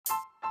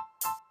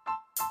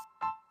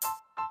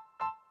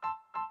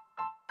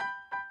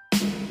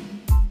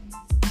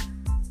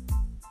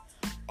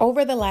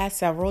Over the last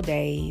several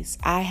days,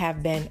 I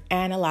have been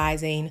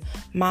analyzing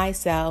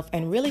myself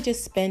and really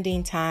just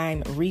spending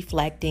time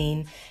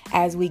reflecting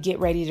as we get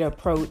ready to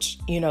approach,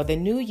 the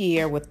new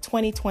year with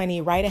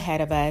 2020 right ahead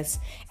of us.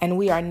 And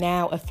we are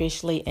now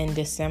officially in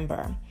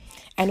December.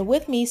 And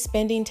with me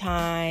spending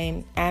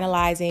time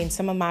analyzing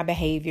some of my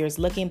behaviors,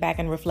 looking back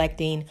and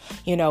reflecting,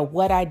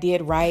 what I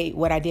did right,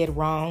 what I did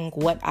wrong,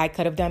 what I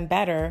could have done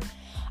better,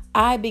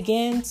 I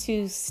began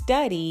to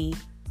study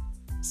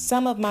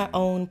some of my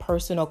own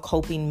personal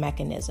coping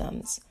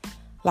mechanisms.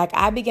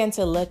 I began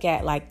to look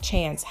at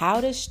Chance. How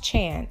does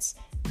Chance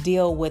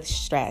deal with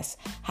stress?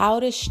 How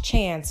does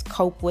Chance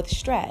cope with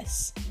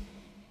stress?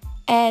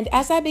 And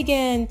as I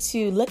began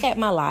to look at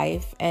my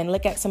life and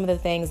look at some of the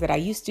things that I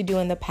used to do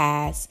in the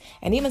past,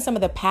 and even some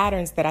of the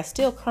patterns that I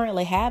still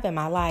currently have in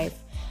my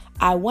life,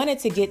 I wanted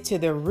to get to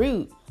the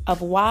root of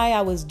why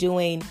I was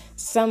doing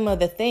some of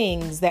the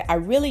things that I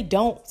really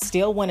don't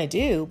still want to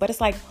do. But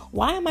it's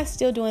why am I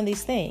still doing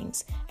these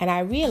things? And I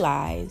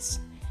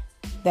realized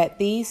that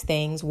these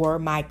things were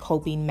my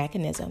coping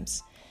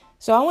mechanisms.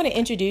 So I want to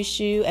introduce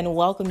you and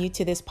welcome you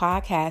to this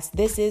podcast.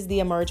 This is the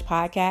Emerge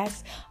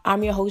Podcast.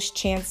 I'm your host,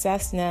 Chance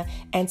Cessna.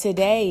 And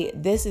today,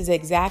 this is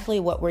exactly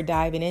what we're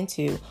diving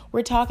into.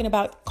 We're talking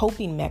about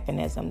coping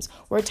mechanisms.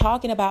 We're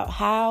talking about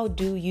how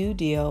do you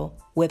deal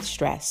with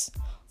stress?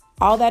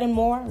 All that and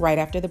more right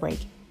after the break.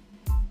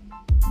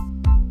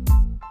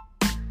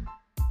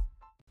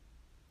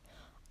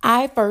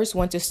 I first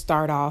want to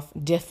start off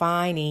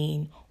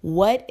defining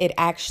what it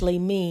actually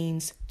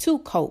means to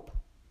cope.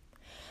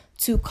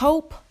 To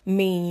cope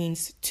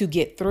means to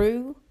get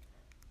through,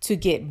 to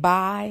get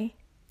by,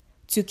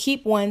 to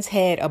keep one's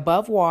head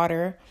above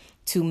water,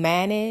 to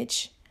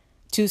manage,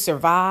 to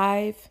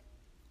survive,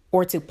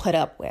 or to put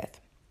up with.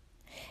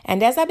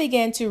 And as I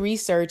began to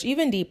research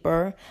even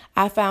deeper,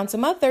 I found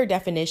some other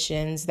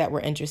definitions that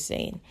were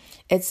interesting.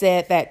 It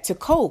said that to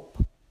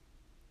cope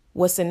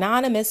was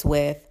synonymous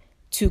with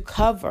to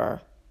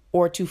cover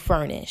or to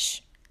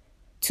furnish,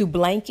 to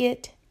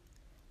blanket,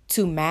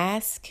 to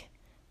mask,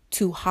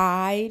 to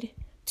hide,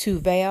 to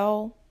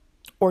veil,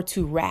 or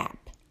to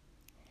wrap.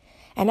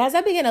 And as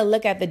I began to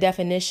look at the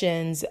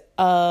definitions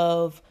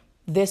of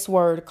this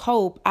word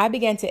cope, I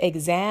began to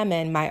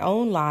examine my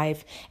own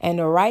life and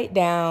to write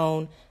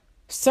down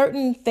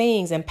certain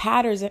things and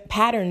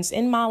patterns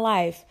in my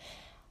life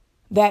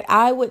that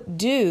I would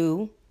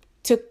do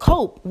to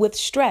cope with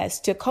stress,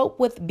 to cope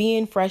with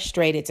being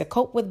frustrated, to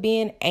cope with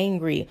being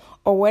angry,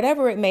 or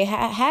whatever it may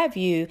have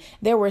you.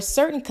 There were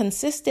certain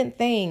consistent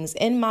things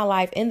in my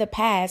life in the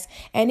past,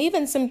 and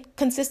even some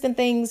consistent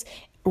things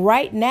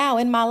right now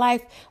in my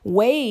life,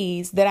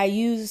 ways that I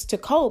use to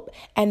cope.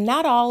 And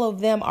not all of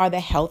them are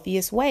the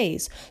healthiest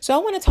ways. So I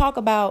want to talk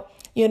about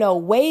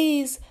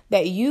ways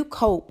that you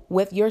cope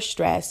with your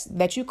stress,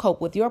 that you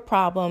cope with your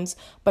problems,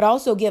 but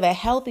also give a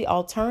healthy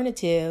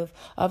alternative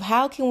of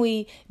how can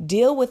we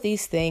deal with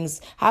these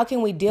things? How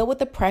can we deal with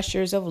the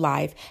pressures of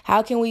life?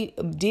 How can we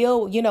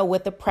deal,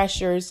 with the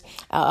pressures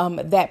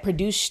that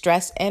produce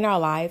stress in our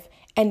life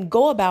and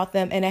go about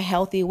them in a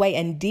healthy way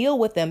and deal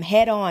with them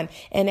head on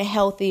in a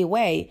healthy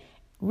way?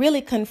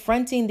 Really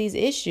confronting these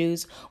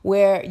issues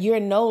where you're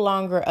no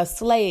longer a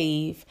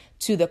slave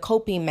to the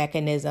coping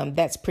mechanism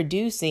that's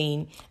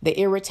producing the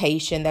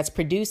irritation, that's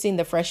producing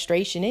the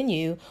frustration in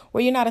you,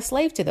 where you're not a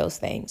slave to those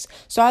things.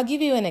 So I'll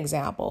give you an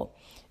example.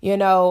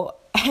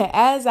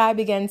 As I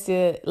began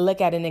to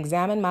look at and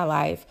examine my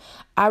life,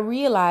 I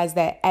realized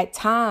that at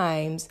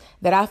times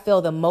that I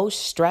feel the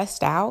most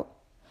stressed out,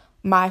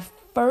 my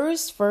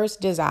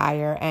first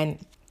desire, and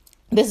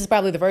this is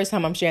probably the first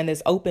time I'm sharing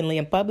this openly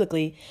and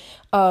publicly,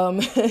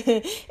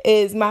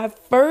 is my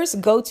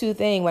first go-to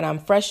thing when I'm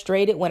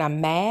frustrated, when I'm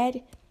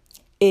mad,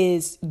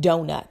 is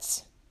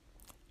donuts.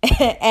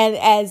 And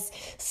as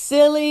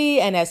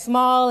silly and as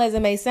small as it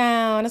may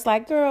sound, it's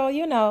girl,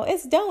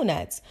 it's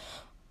donuts.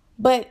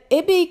 But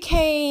it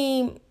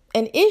became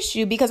an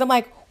issue because I'm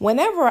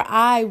whenever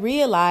I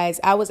realized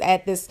I was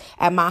at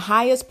my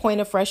highest point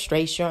of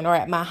frustration or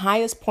at my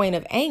highest point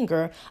of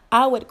anger,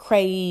 I would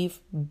crave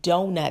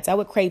donuts. I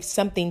would crave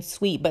something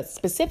sweet, but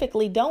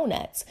specifically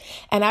donuts.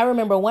 And I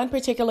remember one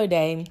particular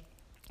day,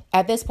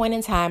 at this point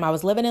in time, I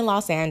was living in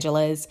Los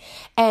Angeles,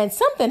 and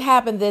something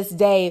happened this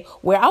day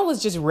where I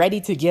was just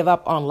ready to give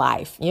up on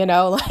life. I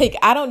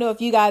don't know if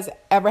you guys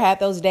ever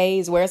had those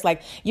days where it's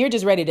you're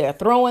just ready to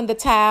throw in the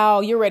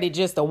towel. You're ready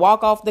just to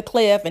walk off the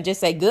cliff and just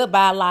say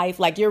goodbye life.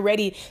 You're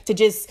ready to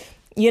just,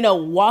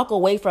 walk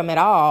away from it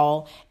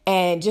all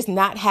and just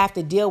not have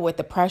to deal with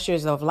the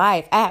pressures of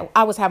life.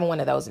 I was having one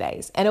of those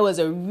days, and it was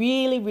a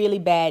really, really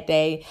bad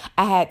day.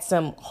 I had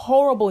some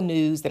horrible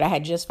news that I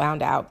had just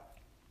found out.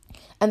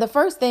 And the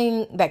first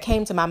thing that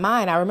came to my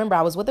mind, I remember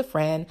I was with a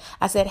friend.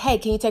 I said, hey,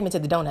 can you take me to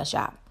the donut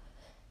shop?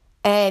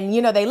 And,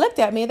 they looked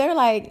at me. They're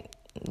like,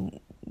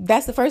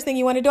 that's the first thing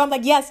you want to do? I'm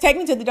like, yes, take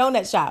me to the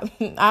donut shop.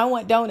 I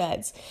want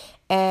donuts.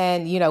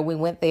 And, we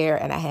went there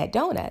and I had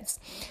donuts.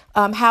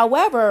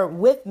 However,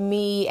 with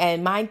me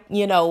and my,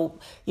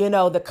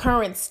 the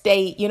current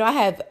state, I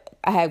have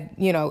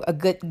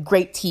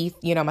great teeth.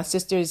 My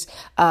sister's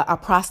a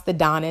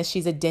prosthodontist.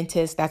 She's a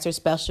dentist. That's her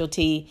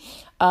specialty.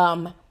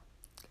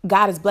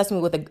 God has blessed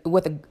me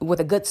with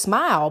a good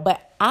smile,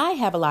 but I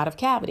have a lot of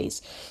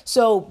cavities.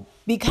 So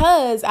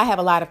because I have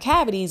a lot of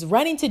cavities,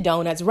 running to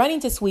donuts, running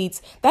to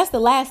sweets, that's the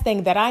last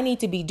thing that I need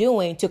to be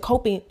doing to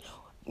coping,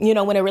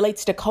 when it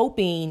relates to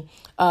coping,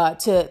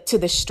 to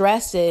the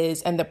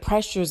stresses and the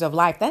pressures of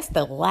life. That's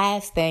the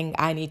last thing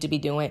I need to be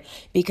doing,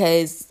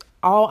 because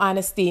all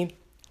honesty,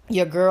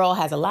 your girl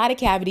has a lot of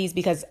cavities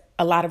because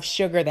a lot of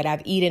sugar that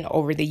I've eaten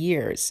over the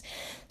years.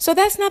 So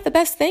that's not the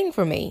best thing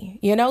for me,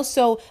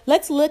 So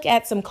let's look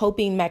at some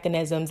coping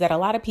mechanisms that a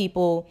lot of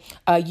people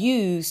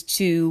use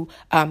to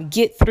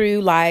get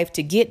through life,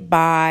 to get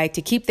by,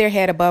 to keep their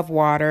head above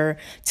water,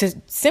 to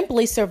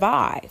simply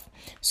survive.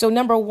 So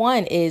number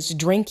one is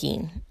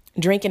drinking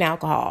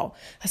alcohol.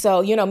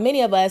 So,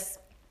 many of us,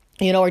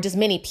 or just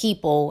many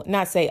people,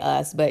 not say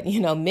us, but,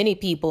 many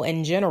people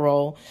in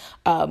general,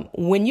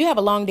 when you have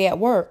a long day at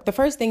work, the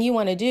first thing you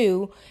want to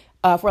do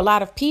for a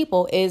lot of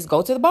people is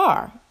go to the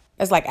bar.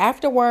 It's like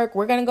after work,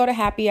 we're going to go to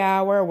happy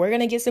hour. We're going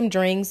to get some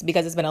drinks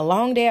because it's been a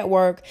long day at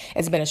work.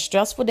 It's been a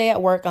stressful day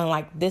at work.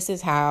 And this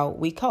is how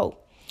we cope.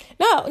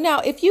 Now,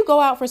 if you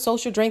go out for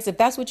social drinks, if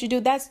that's what you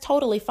do, that's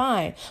totally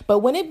fine. But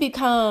when it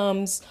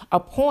becomes a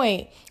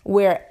point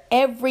where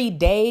every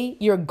day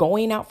you're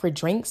going out for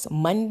drinks,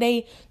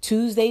 Monday,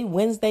 Tuesday,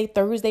 Wednesday,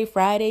 Thursday,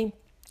 Friday,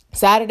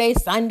 Saturday,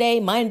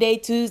 Sunday, Monday,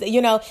 Tuesday,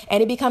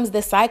 and it becomes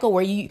this cycle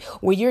where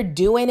you're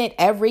doing it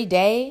every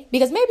day,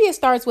 because maybe it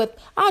starts with,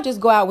 I'll just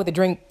go out with a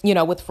drink,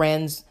 with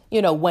friends,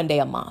 one day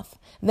a month.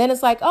 Then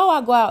it's like, oh,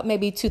 I'll go out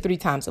maybe 2-3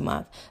 times a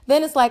month.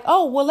 Then it's like,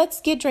 oh, well, let's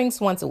get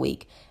drinks once a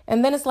week.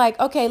 And then it's like,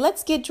 okay,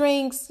 let's get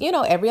drinks,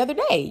 every other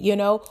day,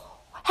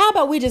 how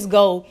about we just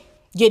go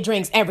get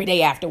drinks every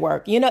day after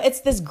work?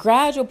 It's this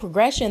gradual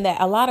progression that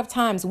a lot of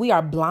times we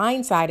are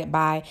blindsided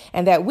by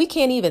and that we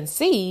can't even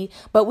see,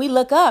 but we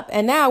look up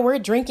and now we're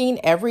drinking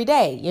every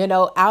day,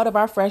 out of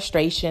our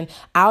frustration,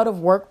 out of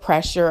work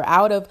pressure,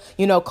 out of,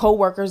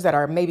 coworkers that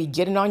are maybe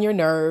getting on your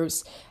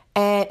nerves,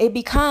 and it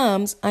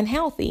becomes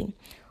unhealthy.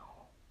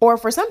 Or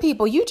for some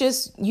people, you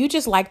just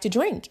like to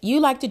drink.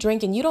 You like to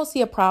drink and you don't see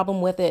a problem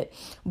with it.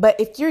 But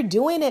if you're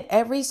doing it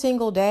every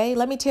single day,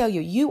 let me tell you,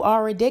 you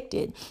are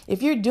addicted.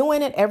 If you're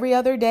doing it every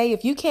other day,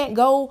 if you can't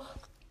go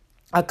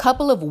a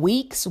couple of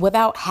weeks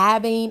without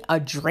having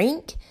a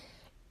drink,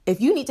 if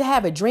you need to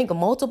have a drink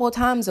multiple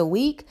times a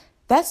week,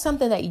 that's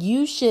something that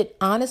you should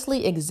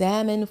honestly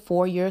examine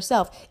for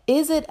yourself.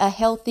 Is it a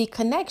healthy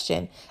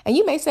connection? And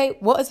you may say,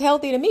 well, it's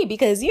healthy to me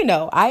because,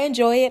 I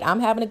enjoy it. I'm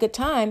having a good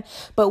time.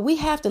 But we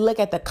have to look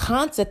at the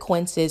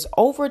consequences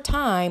over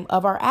time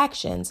of our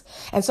actions.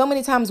 And so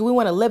many times we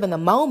want to live in the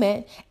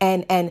moment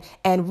and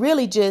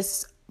really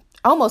just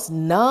almost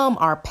numb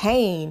our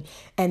pain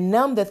and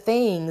numb the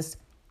things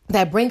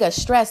that bring us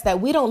stress,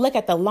 that we don't look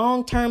at the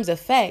long-term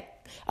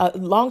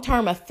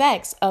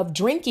effects of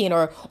drinking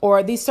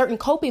or these certain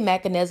coping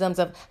mechanisms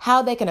of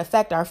how they can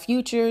affect our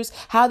futures,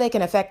 how they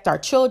can affect our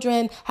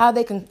children, how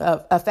they can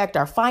affect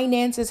our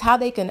finances, how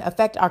they can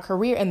affect our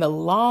career in the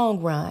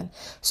long run.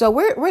 So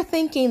we're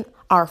thinking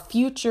our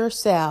future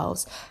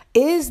selves.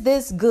 Is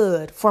this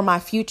good for my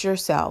future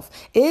self?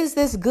 Is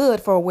this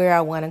good for where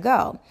I want to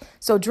go?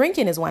 So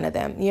drinking is one of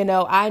them.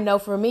 I know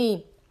for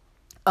me,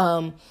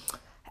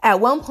 at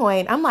one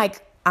point, I'm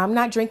like, I'm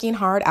not drinking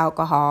hard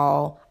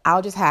alcohol.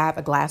 I'll just have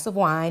a glass of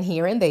wine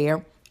here and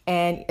there,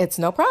 and it's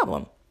no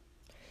problem.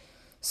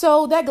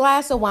 So that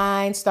glass of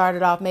wine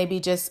started off maybe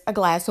just a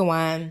glass of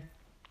wine,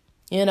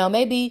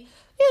 maybe,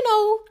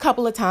 a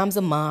couple of times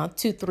a month,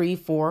 2, 3,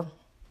 4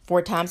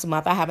 times a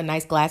month. I have a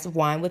nice glass of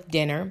wine with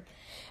dinner.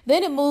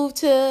 Then it moved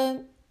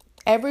to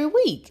every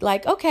week.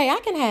 Like, okay, I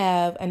can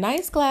have a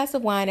nice glass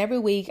of wine every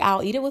week.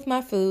 I'll eat it with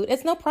my food.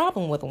 It's no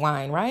problem with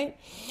wine, right?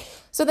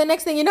 So the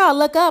next thing you know, I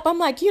look up, I'm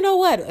like, you know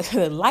what?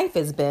 Life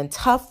has been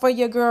tough for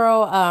your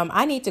girl.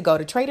 I need to go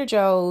to Trader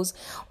Joe's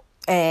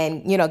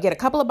and, get a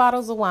couple of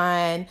bottles of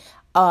wine.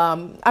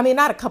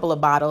 Not a couple of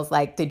bottles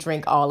like to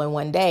drink all in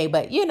one day,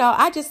 but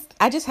I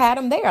just had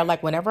them there.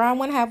 Like whenever I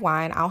want to have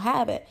wine, I'll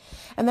have it.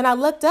 And then I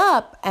looked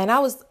up and I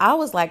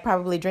was like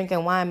probably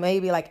drinking wine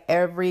maybe like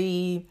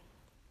every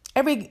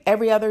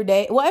other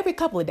day. Well, every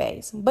couple of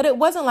days, but it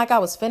wasn't like I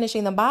was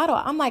finishing the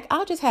bottle. I'm like,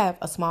 I'll just have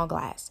a small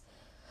glass.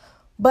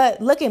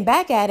 But looking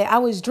back at it, I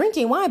was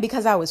drinking wine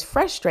because I was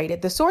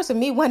frustrated. The source of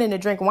me wanting to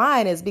drink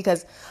wine is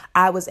because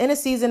I was in a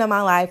season of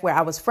my life where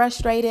I was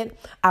frustrated.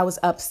 I was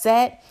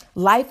upset.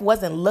 Life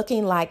wasn't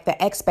looking like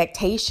the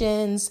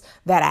expectations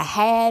that I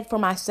had for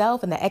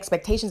myself and the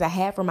expectations I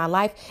had for my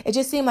life. It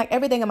just seemed like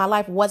everything in my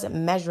life wasn't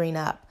measuring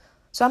up.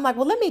 So I'm like,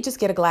 well, let me just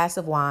get a glass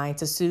of wine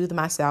to soothe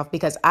myself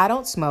because I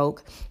don't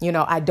smoke.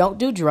 I don't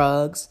do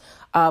drugs.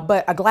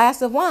 But a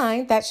glass of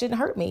wine, that shouldn't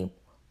hurt me.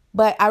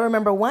 But I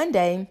remember one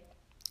day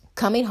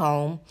coming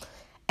home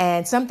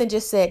and something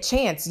just said,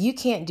 Chance, you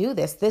can't do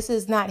this. This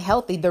is not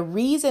healthy. The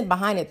root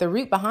behind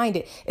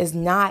it is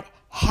not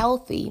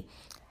healthy.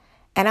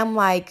 And I'm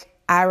like,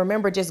 I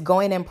remember just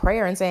going in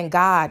prayer and saying,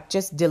 God,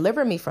 just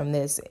deliver me from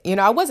this.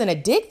 I wasn't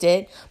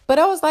addicted, but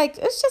I was like,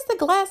 it's just a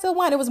glass of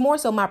wine. It was more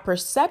so my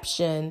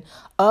perception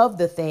of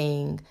the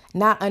thing,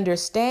 not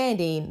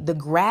understanding the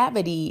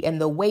gravity and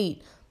the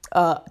weight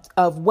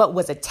of what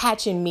was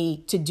attaching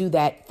me to do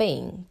that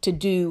thing, to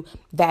do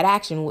that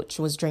action, which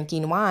was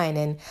drinking wine.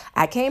 And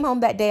I came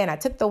home that day and I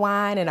took the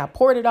wine and I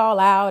poured it all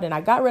out and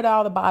I got rid of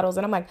all the bottles.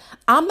 And I'm like,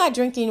 I'm not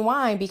drinking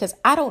wine because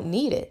I don't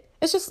need it.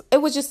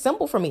 It was just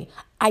simple for me.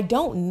 I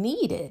don't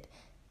need it.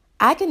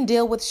 I can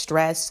deal with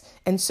stress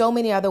in so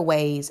many other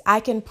ways. I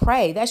can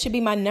pray. That should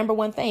be my number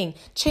one thing.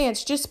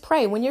 Chance, just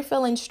pray. When you're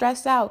feeling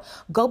stressed out,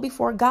 go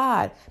before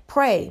God.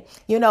 Pray.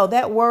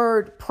 That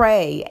word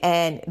pray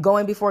and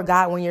going before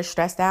God when you're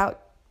stressed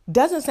out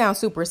doesn't sound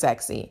super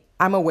sexy.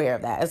 I'm aware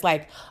of that. It's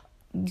like,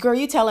 girl,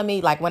 you telling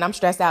me like when I'm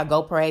stressed out,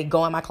 go pray,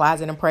 go in my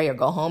closet and pray, or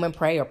go home and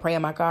pray, or pray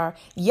in my car?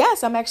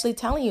 Yes, I'm actually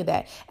telling you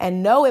that.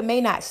 And no, it may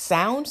not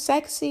sound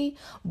sexy,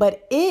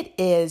 but it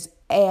is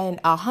an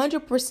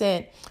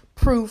 100%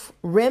 proof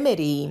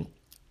remedy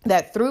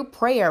that through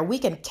prayer, we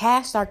can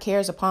cast our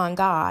cares upon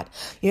God.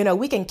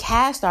 We can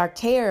cast our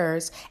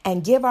cares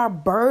and give our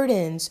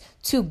burdens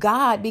to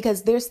God,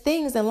 because there's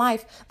things in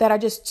life that are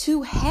just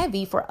too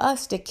heavy for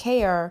us to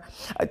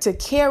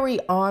carry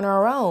on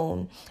our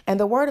own. And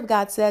the word of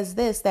God says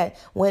this, that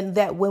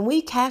when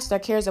we cast our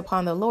cares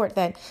upon the Lord,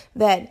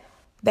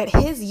 that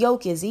his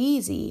yoke is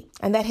easy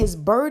and that his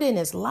burden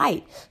is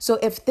light. So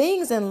if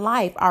things in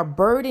life are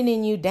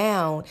burdening you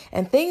down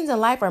and things in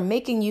life are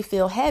making you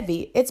feel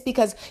heavy, it's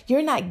because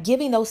you're not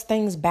giving those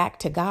things back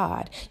to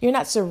God. You're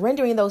not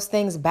surrendering those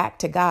things back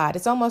to God.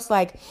 It's almost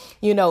like,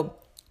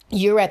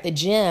 you're at the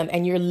gym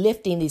and you're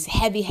lifting these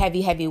heavy,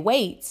 heavy, heavy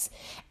weights.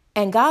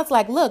 And God's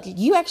like, look,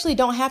 you actually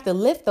don't have to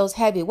lift those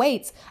heavy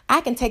weights.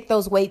 I can take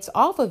those weights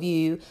off of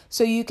you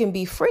so you can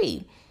be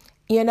free.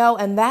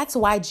 And that's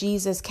why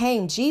Jesus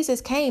came.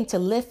 Jesus came to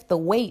lift the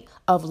weight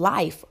of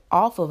life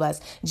off of us.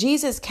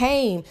 Jesus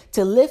came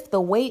to lift the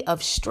weight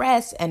of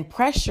stress and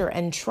pressure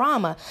and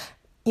trauma.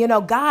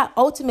 God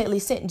ultimately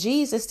sent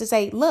Jesus to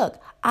say,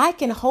 look, I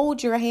can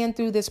hold your hand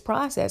through this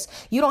process.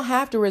 You don't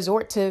have to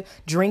resort to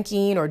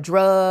drinking or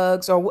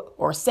drugs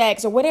or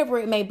sex or whatever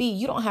it may be.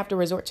 You don't have to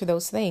resort to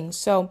those things.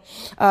 So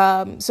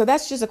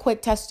that's just a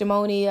quick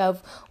testimony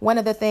of one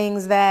of the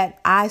things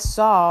that I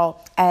saw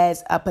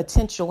as a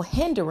potential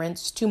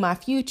hindrance to my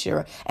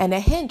future and a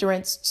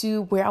hindrance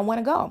to where I want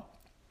to go.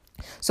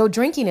 So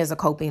drinking is a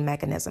coping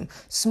mechanism.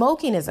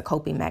 Smoking is a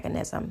coping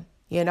mechanism.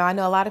 I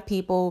know a lot of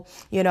people,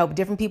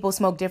 different people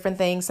smoke different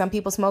things. Some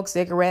people smoke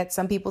cigarettes.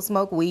 Some people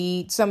smoke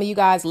weed. Some of you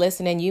guys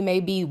listening, you may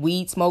be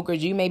weed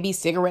smokers. You may be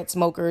cigarette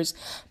smokers.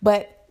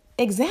 But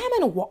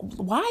examine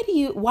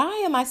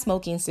why am I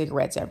smoking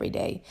cigarettes every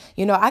day?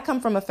 I come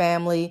from a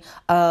family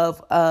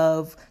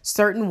of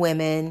certain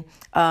women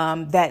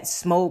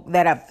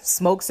that have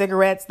smoked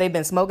cigarettes. They've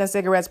been smoking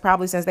cigarettes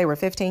probably since they were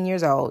 15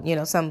 years old.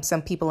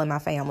 Some people in my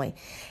family.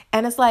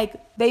 And it's like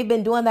they've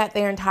been doing that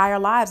their entire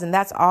lives, and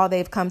that's all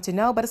they've come to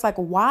know. But it's like,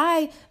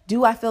 why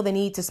do I feel the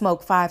need to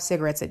smoke 5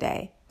 cigarettes a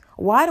day?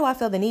 Why do I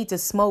feel the need to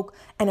smoke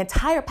an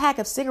entire pack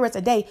of cigarettes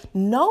a day,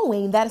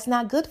 knowing that it's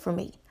not good for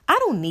me? I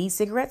don't need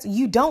cigarettes.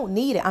 You don't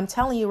need it. I'm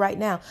telling you right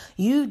now,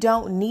 you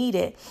don't need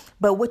it.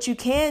 But what you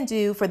can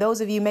do, for those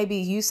of you, maybe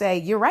you say,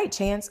 you're right,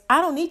 Chance, I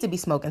don't need to be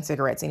smoking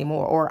cigarettes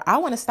anymore, or I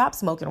want to stop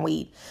smoking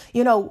weed.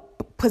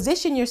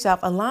 Position yourself,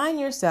 align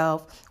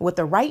yourself with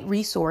the right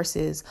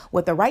resources,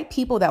 with the right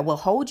people that will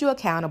hold you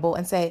accountable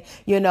and say,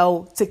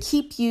 to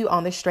keep you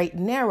on the straight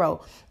and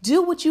narrow.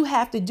 Do what you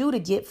have to do to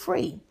get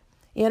free.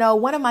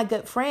 One of my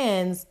good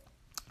friends,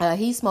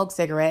 he smokes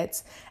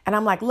cigarettes, and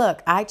I'm like,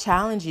 look, I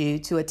challenge you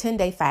to a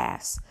 10-day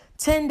fast,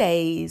 10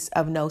 days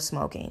of no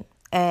smoking.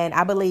 And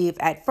I believe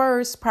at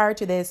first, prior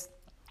to this,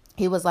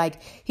 he was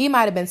like, he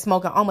might have been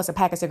smoking almost a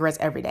pack of cigarettes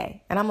every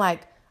day. And I'm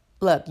like,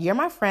 look, you're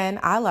my friend.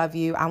 I love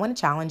you. I want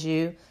to challenge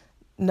you.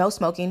 No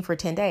smoking for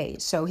 10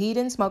 days. So he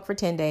didn't smoke for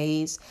 10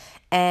 days.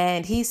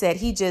 And he said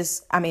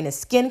his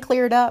skin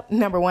cleared up.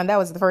 Number one, that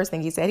was the first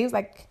thing he said. He was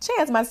like,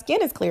 Chance, my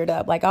skin is cleared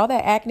up. Like all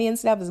that acne and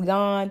stuff is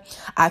gone.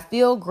 I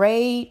feel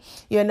great.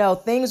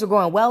 Things were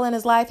going well in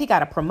his life. He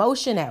got a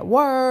promotion at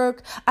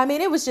work.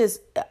 It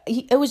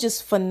was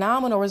just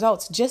phenomenal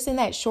results just in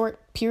that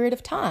short period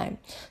of time.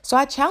 So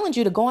I challenge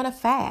you to go on a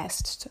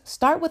fast.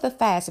 Start with a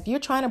fast. If you're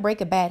trying to break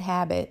a bad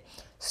habit,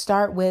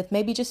 start with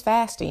maybe just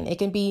fasting. It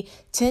can be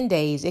 10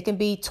 days. It can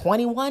be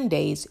 21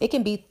 days. It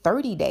can be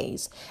 30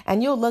 days.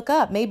 And you'll look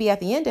up maybe at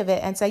the end of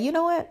it and say, you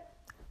know what?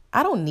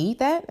 I don't need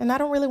that. And I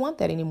don't really want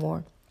that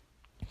anymore.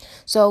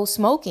 So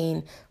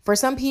smoking, for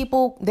some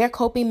people, their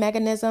coping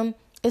mechanism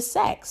is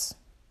sex,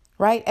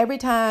 right? Every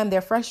time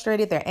they're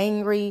frustrated, they're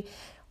angry,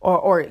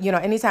 or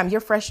anytime you're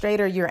frustrated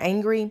or you're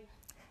angry,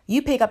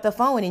 you pick up the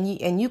phone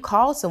and you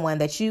call someone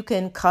that you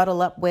can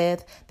cuddle up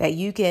with, that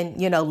you can,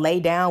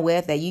 lay down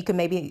with, that you can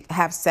maybe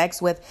have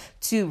sex with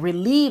to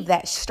relieve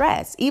that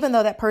stress, even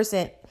though that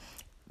person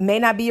may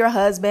not be your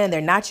husband. They're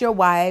not your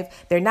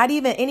wife. They're not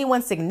even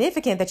anyone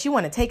significant that you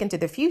want to take into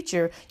the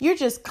future. You're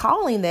just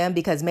calling them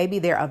because maybe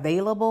they're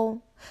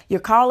available. You're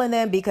calling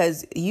them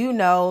because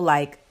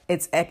like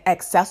it's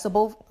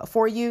accessible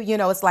for you.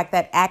 It's like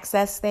that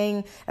access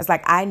thing. It's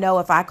like, I know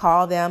if I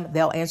call them,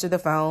 they'll answer the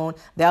phone.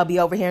 They'll be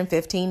over here in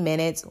 15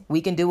 minutes.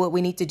 We can do what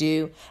we need to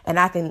do. And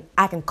I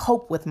can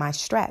cope with my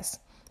stress.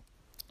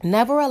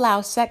 Never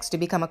allow sex to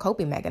become a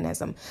coping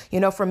mechanism.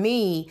 For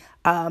me,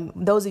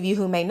 those of you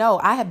who may know,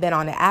 I have been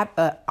on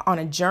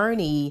a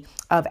journey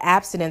of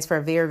abstinence for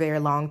a very, very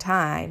long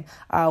time,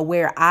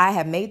 where I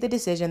have made the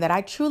decision that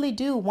I truly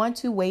do want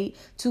to wait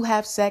to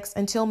have sex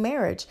until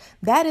marriage.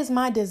 That is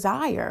my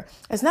desire.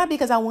 It's not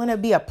because I want to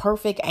be a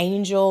perfect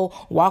angel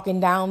walking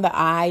down the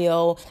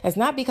aisle. It's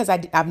not because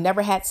I've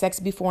never had sex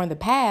before in the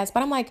past,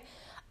 but I'm like,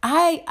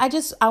 I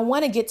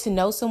want to get to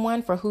know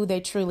someone for who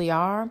they truly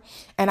are.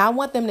 And I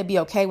want them to be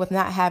okay with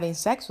not having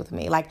sex with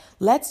me. Like,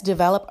 let's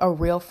develop a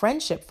real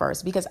friendship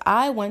first, because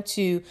I want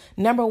to,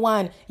 number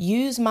one,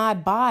 use my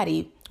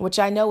body, which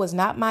I know is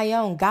not my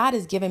own. God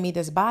has given me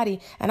this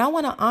body, and I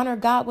want to honor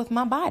God with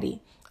my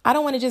body. I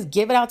don't want to just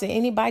give it out to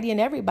anybody and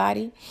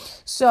everybody.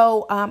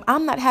 So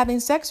I'm not having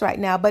sex right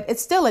now, but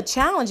it's still a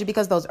challenge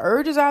because those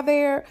urges are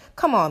there.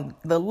 Come on,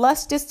 the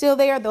lust is still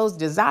there. Those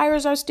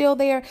desires are still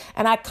there.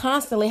 And I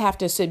constantly have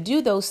to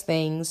subdue those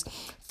things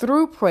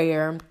through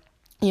prayer,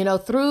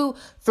 through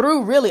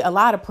really a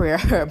lot of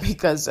prayer,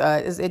 because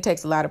it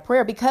takes a lot of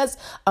prayer because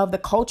of the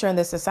culture and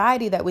the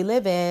society that we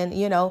live in.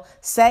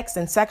 Sex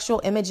and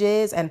sexual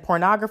images and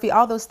pornography,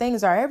 all those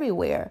things are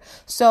everywhere.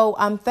 So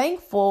I'm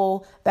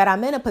thankful that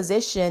I'm in a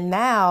position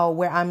now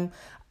where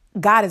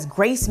God has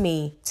graced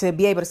me to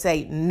be able to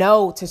say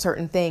no to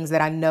certain things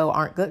that I know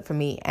aren't good for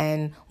me.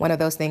 And one of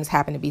those things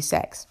happened to be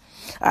sex.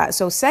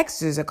 So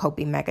sex is a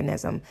coping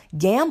mechanism.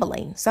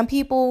 Gambling. Some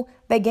people,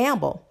 they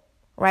gamble,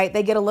 right?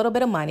 They get a little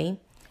bit of money.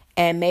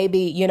 And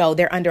maybe,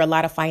 they're under a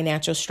lot of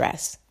financial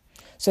stress.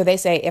 So they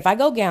say, if I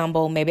go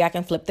gamble, maybe I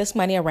can flip this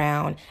money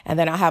around and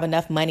then I'll have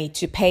enough money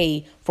to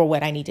pay for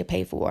what I need to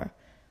pay for.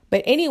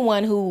 But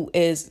anyone who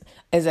is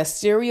a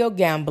serial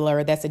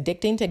gambler that's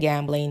addicting to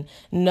gambling,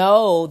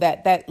 know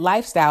that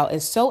lifestyle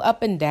is so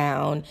up and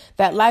down.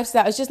 That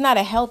lifestyle is just not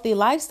a healthy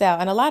lifestyle.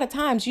 And a lot of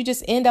times you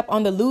just end up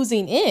on the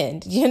losing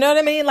end. You know what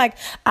I mean? Like,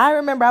 I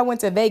remember I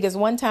went to Vegas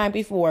one time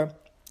before.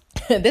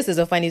 This is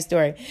a funny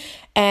story.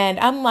 And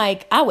I'm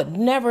like, I would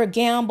never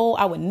gamble.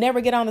 I would never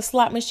get on the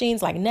slot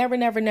machines, like never,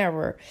 never,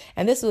 never.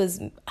 And this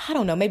was, I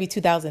don't know, maybe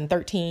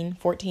 2013,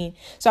 14.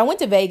 So I went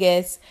to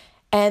Vegas,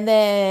 and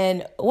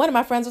then one of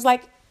my friends was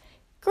like,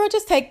 girl,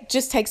 just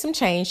take some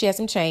change. She had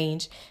some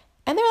change.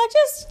 And they're like,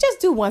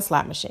 just do one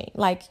slot machine.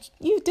 Like,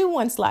 you do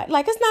one slot.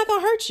 Like, it's not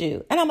going to hurt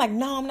you. And I'm like,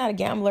 no, I'm not a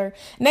gambler.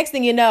 Next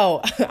thing you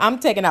know, I'm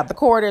taking out the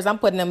quarters. I'm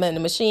putting them in the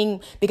machine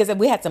because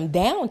we had some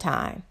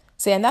downtime.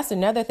 See, and that's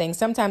another thing.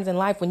 Sometimes in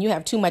life, when you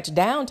have too much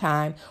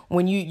downtime,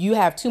 when you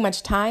have too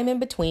much time in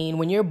between,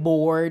 when you're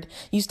bored,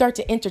 you start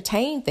to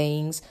entertain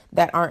things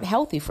that aren't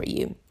healthy for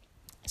you.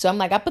 So I'm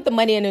like, I put the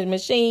money in the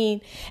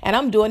machine, and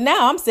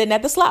I'm sitting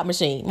at the slot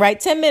machine, right?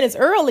 10 minutes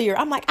earlier,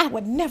 I'm like, I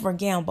would never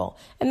gamble.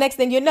 And next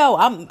thing you know,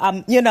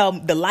 I'm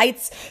the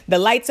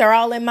lights are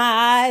all in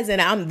my eyes,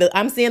 and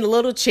I'm seeing the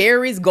little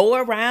cherries go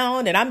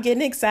around, and I'm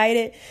getting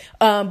excited.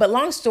 But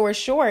long story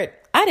short,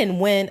 I didn't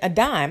win a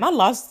dime. I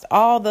lost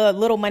all the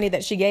little money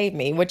that she gave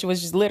me, which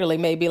was just literally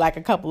maybe like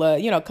a couple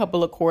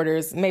of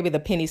quarters, maybe the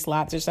penny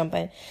slots or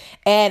something.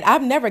 And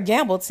I've never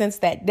gambled since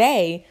that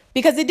day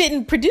because it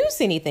didn't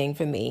produce anything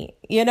for me.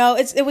 It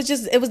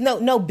was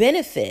no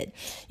benefit,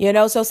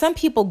 so some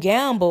people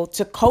gamble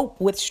to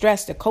cope with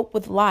stress, to cope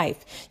with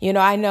life.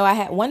 I know I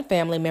had one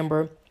family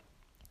member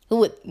who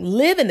would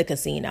live in the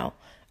casino.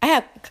 I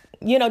had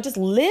just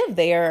live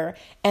there.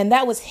 And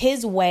that was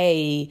his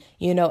way,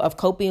 of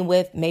coping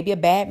with maybe a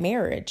bad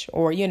marriage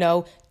or,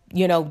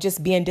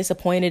 just being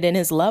disappointed in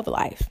his love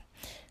life.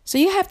 So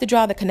you have to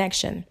draw the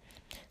connection.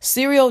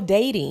 Serial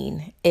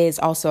dating is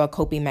also a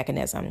coping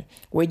mechanism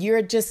where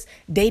you're just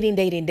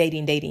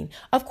dating.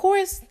 Of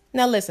course,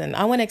 now listen,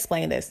 I want to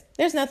explain this.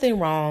 There's nothing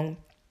wrong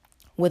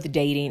with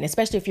dating,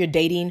 especially if you're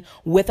dating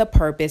with a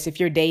purpose, if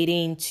you're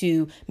dating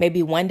to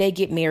maybe one day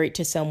get married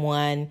to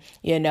someone,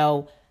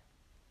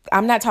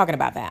 I'm not talking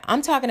about that.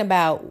 I'm talking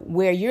about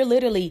where you're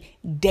literally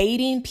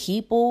dating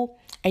people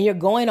and you're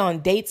going on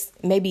dates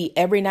maybe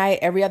every night,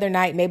 every other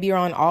night. Maybe you're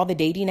on all the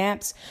dating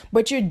apps,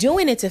 but you're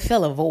doing it to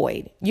fill a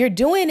void. You're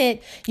doing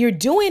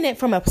it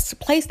from a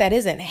place that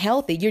isn't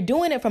healthy. You're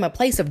doing it from a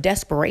place of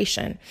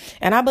desperation.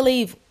 And I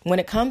believe when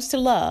it comes to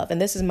love,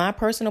 and this is my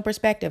personal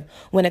perspective,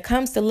 when it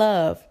comes to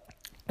love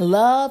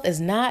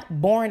is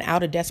not born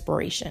out of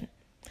desperation.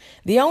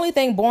 The only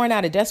thing born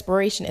out of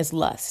desperation is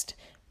lust.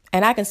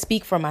 And I can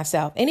speak for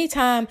myself.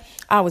 Anytime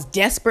I was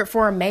desperate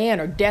for a man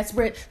or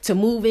desperate to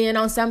move in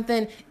on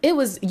something, it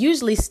was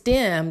usually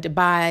stemmed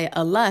by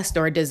a lust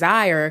or a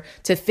desire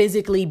to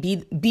physically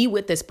be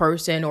with this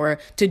person or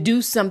to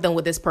do something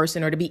with this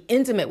person or to be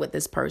intimate with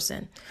this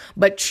person.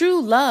 But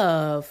true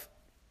love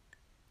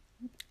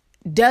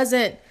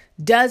doesn't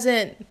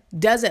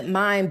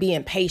mind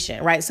being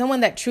patient, right?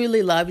 Someone that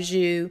truly loves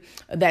you,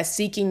 that's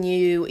seeking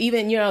you,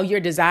 even, your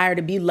desire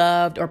to be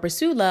loved or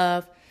pursue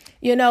love,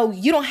 You know,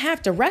 you don't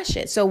have to rush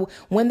it. So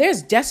when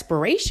there's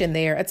desperation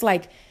there, it's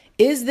like,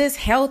 is this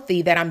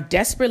healthy that I'm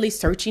desperately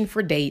searching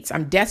for dates?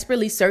 I'm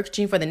desperately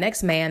searching for the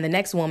next man, the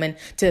next woman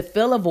to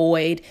fill a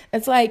void.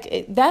 It's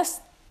like, that's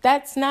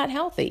not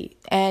healthy.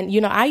 And, you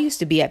know, I used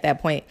to be at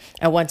that point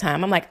at one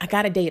time. I'm like, I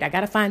got to date. I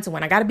got to find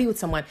someone. I got to be with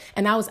someone.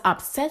 And I was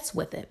obsessed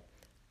with it.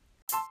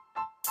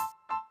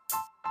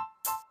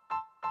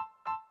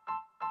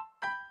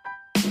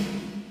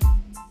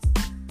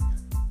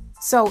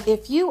 So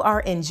if you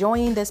are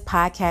enjoying this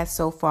podcast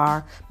so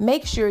far,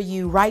 make sure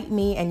you write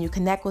me and you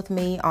connect with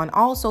me on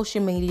all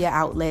social media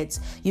outlets.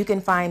 You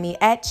can find me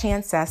at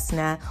Chance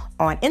Cessna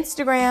on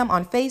Instagram,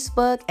 on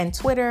Facebook, and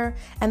Twitter.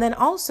 And then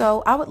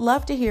also, I would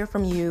love to hear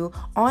from you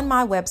on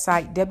my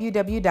website,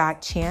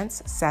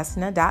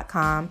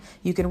 www.chancecessna.com.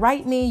 You can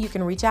write me, you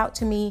can reach out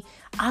to me.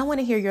 I want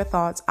to hear your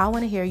thoughts. I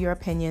want to hear your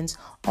opinions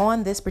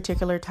on this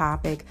particular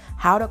topic,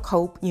 how to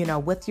cope, you know,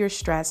 with your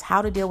stress,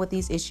 how to deal with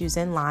these issues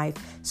in life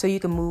so you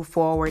can move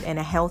forward in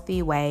a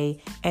healthy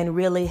way and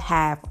really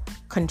have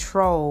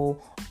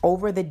control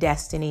over the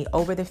destiny,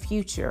 over the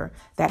future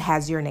that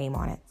has your name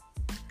on it.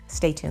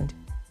 Stay tuned.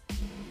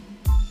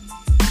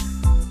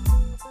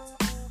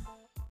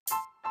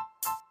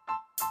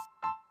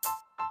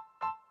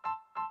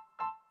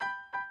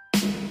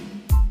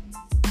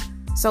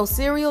 So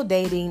serial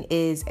dating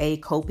is a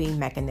coping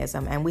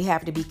mechanism, and we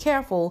have to be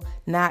careful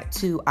not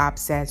to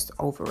obsess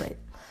over it.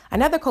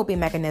 Another coping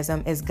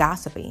mechanism is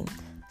gossiping.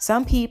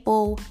 Some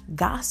people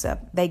gossip.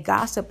 They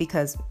gossip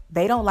because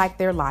they don't like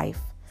their life.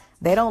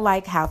 They don't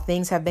like how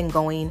things have been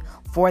going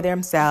for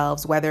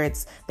themselves, whether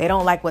it's they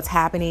don't like what's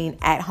happening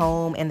at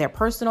home in their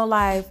personal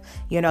life.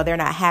 You know, they're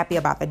not happy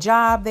about the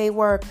job they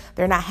work.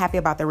 They're not happy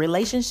about the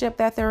relationship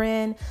that they're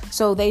in.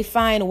 So they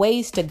find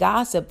ways to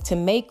gossip to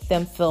make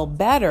them feel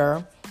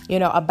better, you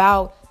know,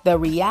 about the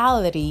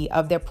reality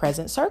of their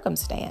present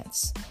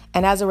circumstance.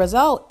 And as a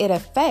result, it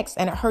affects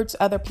and it hurts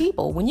other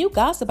people. When you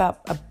gossip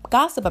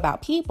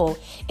about people,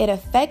 it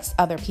affects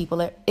other people.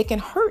 It can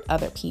hurt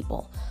other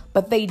people.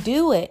 But they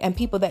do it, and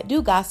people that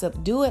do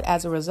gossip do it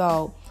as a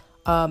result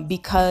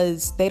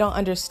because they don't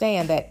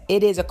understand that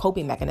it is a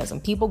coping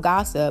mechanism. People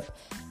gossip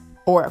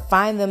or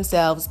find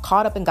themselves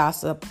caught up in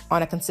gossip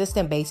on a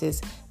consistent basis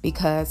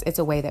because it's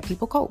a way that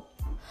people cope.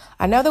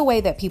 Another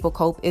way that people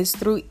cope is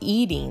through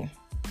eating.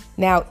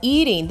 Now,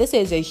 eating, this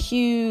is a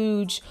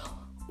huge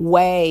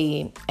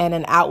way and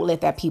an outlet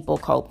that people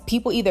cope.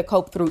 People either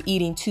cope through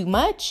eating too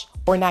much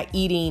or not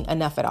eating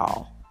enough at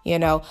all. You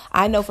know,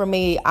 I know for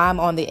me, I'm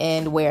on the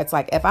end where it's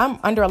like, if I'm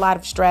under a lot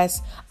of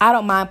stress, I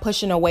don't mind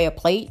pushing away a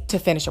plate to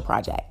finish a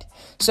project.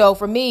 So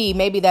for me,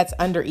 maybe that's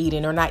under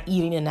eating or not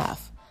eating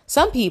enough.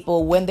 Some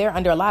people, when they're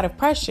under a lot of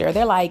pressure,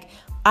 they're like,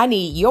 I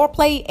need your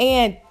plate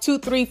and 2,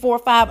 3, 4,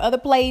 5 other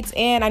plates.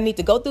 And I need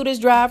to go through this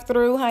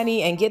drive-through,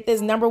 honey, and get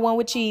this number 1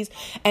 with cheese.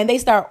 And they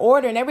start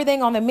ordering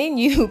everything on the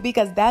menu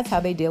because that's how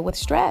they deal with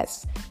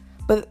stress.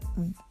 But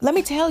let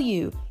me tell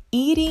you,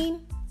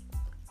 eating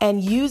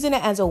and using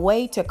it as a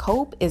way to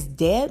cope is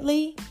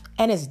deadly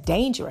and it's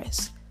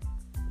dangerous.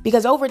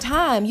 Because over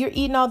time, you're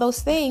eating all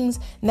those things.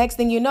 Next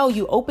thing you know,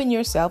 you open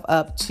yourself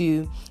up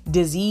to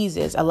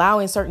diseases,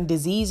 allowing certain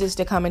diseases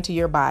to come into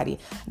your body,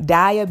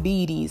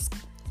 diabetes.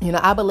 You know,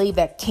 I believe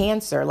that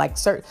cancer, like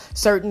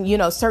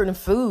certain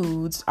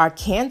foods are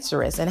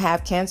cancerous and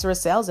have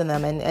cancerous cells in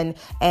them.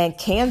 And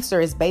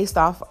cancer is based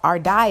off our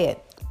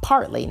diet,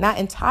 partly, not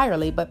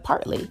entirely, but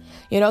partly,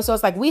 you know, so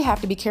it's like we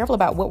have to be careful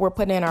about what we're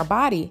putting in our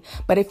body.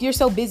 But if you're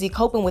so busy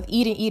coping with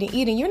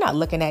eating, you're not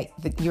looking at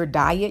your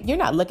diet. You're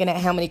not looking at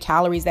how many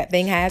calories that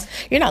thing has.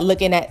 You're not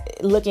looking, at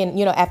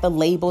the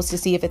labels to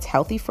see if it's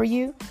healthy for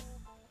you.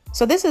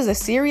 So this is a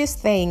serious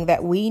thing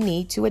that we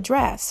need to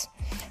address.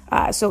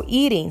 So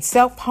eating,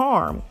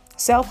 self-harm.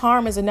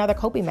 Self-harm is another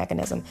coping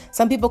mechanism.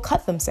 Some people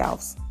cut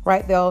themselves,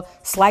 right? They'll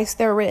slice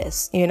their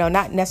wrists, you know,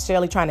 not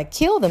necessarily trying to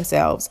kill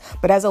themselves,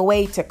 but as a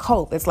way to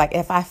cope. It's like,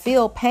 if I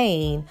feel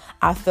pain,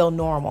 I feel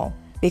normal,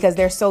 because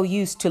they're so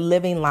used to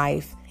living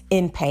life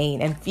in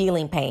pain and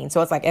feeling pain.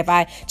 So it's like, if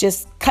I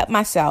just cut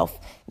myself,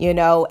 you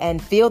know,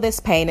 and feel this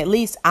pain, at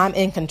least I'm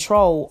in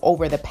control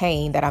over the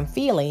pain that I'm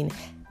feeling,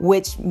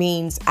 which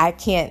means I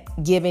can't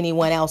give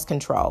anyone else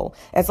control.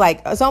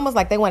 It's almost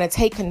like they want to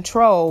take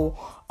control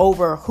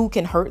over who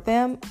can hurt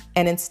them.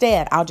 And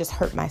instead, I'll just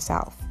hurt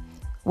myself,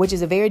 which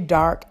is a very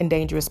dark and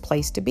dangerous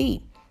place to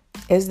be.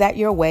 Is that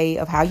your way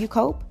of how you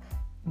cope?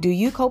 Do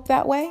you cope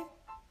that way?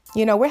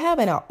 You know, we're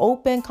having an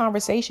open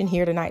conversation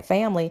here tonight,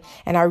 family,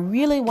 and I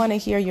really want to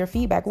hear your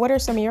feedback. What are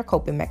some of your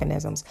coping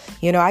mechanisms?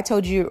 You know, I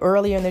told you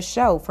earlier in the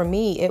show, for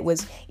me, it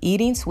was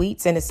eating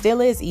sweets, and it still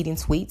is eating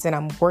sweets, and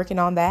I'm working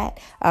on that.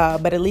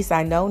 But at least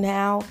I know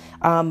now.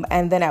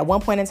 And then at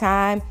one point in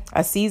time,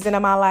 a season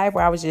of my life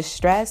where I was just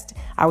stressed,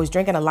 I was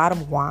drinking a lot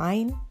of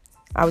wine.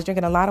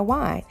 And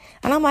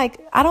I'm like,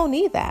 I don't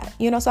need that,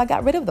 you know, so I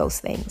got rid of those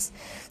things.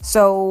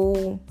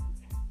 So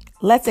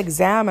Let's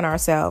examine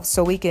ourselves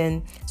so we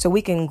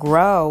can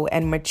grow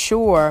and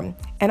mature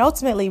and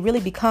ultimately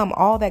really become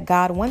all that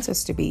God wants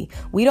us to be.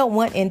 We don't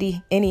want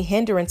any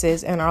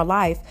hindrances in our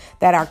life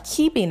that are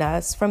keeping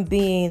us from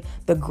being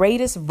the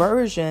greatest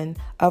version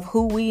of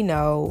who we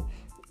know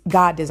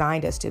God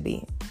designed us to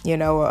be,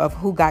 of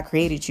who God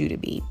created you to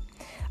be.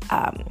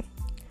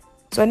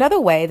 So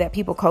another way that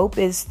people cope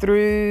is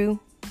through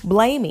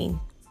blaming.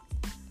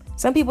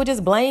 Some people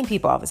just blame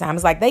people all the time.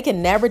 It's like they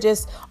can never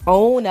just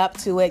own up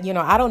to it.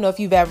 I don't know if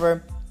you've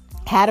ever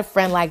had a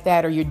friend like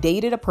that or you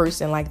dated a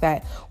person like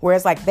that, where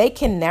it's like they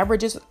can never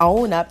just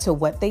own up to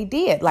what they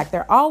did. Like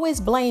they're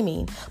always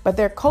blaming, but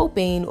they're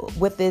coping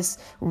with this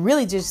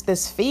really just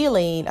this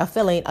feeling of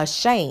feeling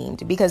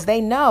ashamed, because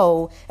they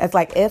know it's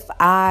like if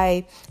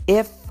I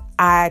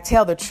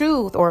tell the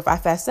truth or if I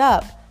fess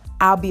up,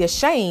 I'll be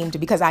ashamed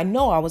because I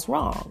know I was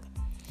wrong.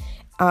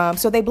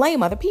 So they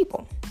blame other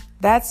people.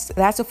 That's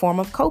a form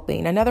of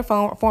coping. Another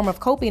form of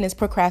coping is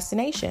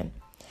procrastination.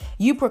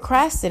 You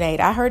procrastinate.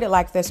 I heard it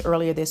like this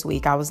earlier this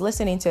week. I was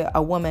listening to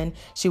a woman.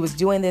 She was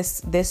doing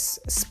this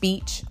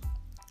speech,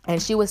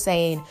 and she was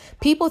saying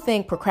people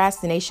think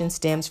procrastination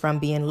stems from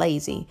being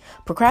lazy.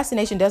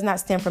 Procrastination does not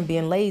stem from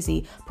being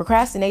lazy.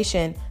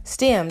 Procrastination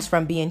stems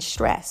from being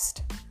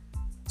stressed.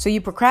 So you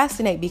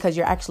procrastinate because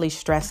you're actually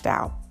stressed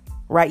out,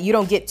 right? You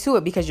don't get to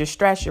it because you're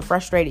stressed, you're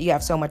frustrated, you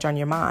have so much on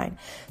your mind.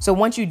 So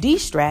once you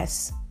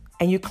de-stress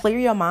and you clear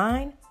your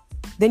mind,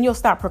 then you'll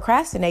stop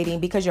procrastinating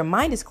because your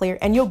mind is clear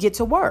and you'll get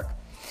to work.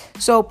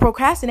 So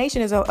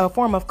procrastination is a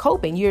form of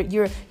coping.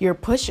 You're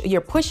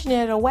pushing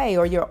it away,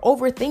 or you're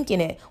overthinking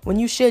it when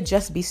you should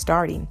just be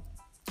starting.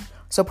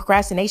 So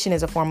procrastination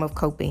is a form of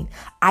coping.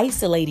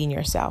 Isolating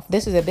yourself.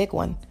 This is a big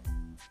one.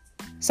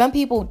 Some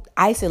people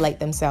isolate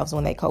themselves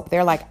when they cope.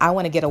 They're like, I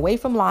want to get away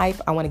from life.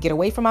 I want to get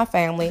away from my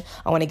family.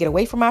 I want to get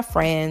away from my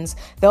friends.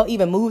 They'll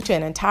even move to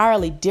an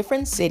entirely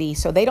different city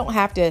so they don't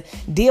have to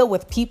deal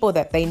with people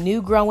that they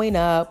knew growing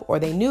up or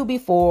they knew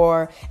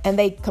before, and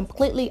they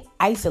completely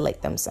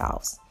isolate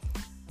themselves.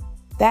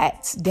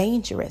 That's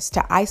dangerous,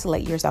 to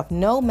isolate yourself.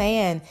 No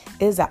man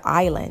is an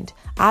island.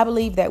 I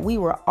believe that we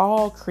were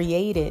all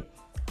created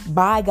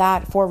by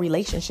God for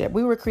relationship.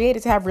 We were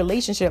created to have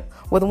relationship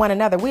with one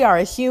another. We are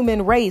a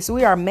human race.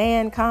 We are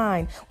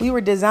mankind. We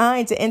were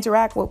designed to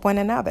interact with one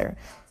another.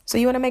 So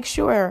you want to make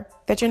sure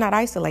that you're not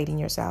isolating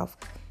yourself.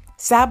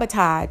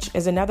 Sabotage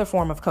is another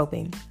form of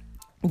coping.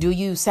 Do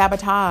you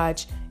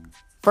sabotage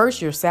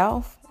first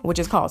yourself, which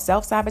is called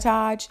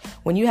self-sabotage?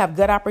 When you have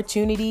good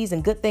opportunities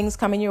and good things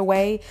coming your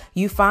way,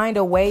 you find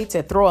a way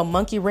to throw a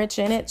monkey wrench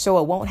in it so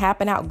it won't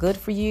happen out good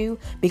for you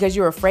because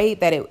you're afraid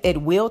that it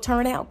will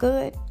turn out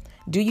good.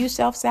 Do you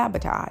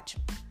self-sabotage?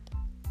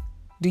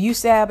 Do you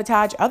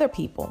sabotage other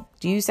people?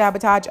 Do you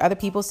sabotage other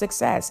people's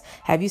success?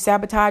 Have you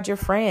sabotaged your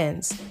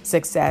friends'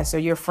 success or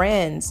your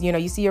friends?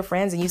 You see your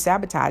friends and you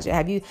sabotage it.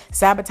 Have you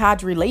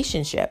sabotaged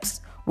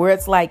relationships where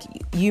it's like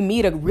you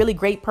meet a really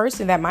great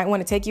person that might want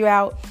to take you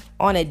out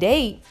on a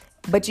date,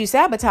 but you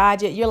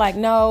sabotage it? You're like,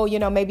 no,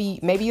 maybe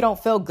you don't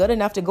feel good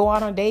enough to go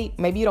out on a date.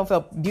 Maybe you don't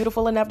feel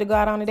beautiful enough to go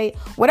out on a date.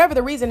 Whatever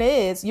the reason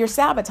is, you're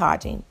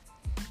sabotaging.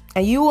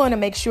 And you want to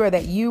make sure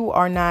that you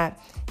are not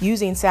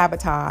using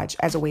sabotage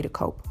as a way to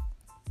cope.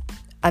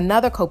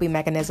 Another coping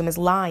mechanism is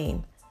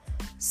lying.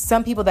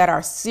 Some people that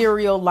are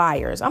serial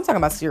liars. I'm talking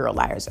about serial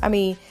liars. I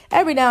mean,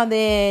 every now and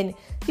then,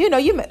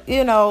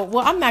 well,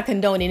 I'm not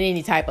condoning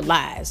any type of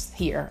lies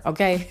here,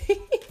 okay?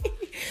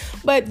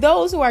 But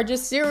those who are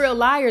just serial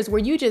liars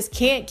where you just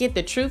can't get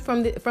the truth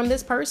from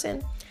this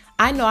person.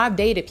 I know I've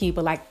dated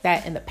people like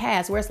that in the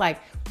past where it's like,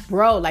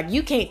 bro, like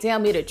you can't tell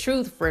me the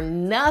truth for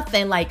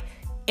nothing. Like,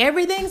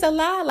 everything's a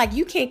lie. Like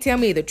you can't tell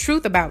me the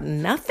truth about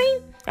nothing,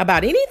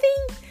 about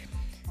anything.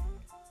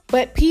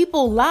 But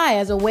people lie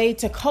as a way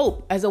to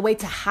cope, as a way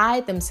to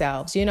hide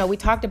themselves. We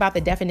talked about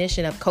the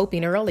definition of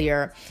coping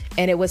earlier,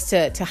 and it was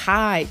to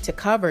hide, to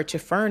cover, to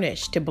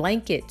furnish, to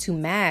blanket, to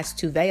mask,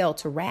 to veil,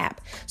 to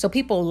wrap. So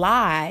people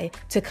lie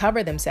to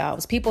cover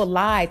themselves. People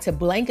lie to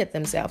blanket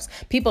themselves.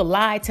 People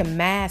lie to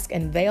mask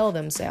and veil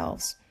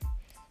themselves.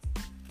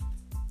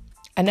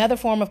 Another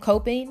form of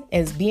coping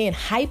is being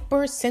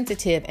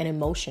hypersensitive and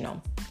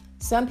emotional.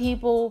 Some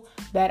people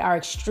that are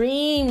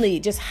extremely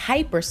just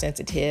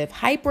hypersensitive,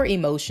 hyper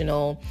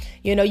emotional,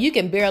 you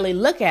can barely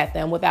look at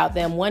them without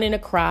them wanting to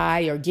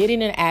cry or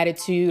getting an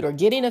attitude or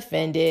getting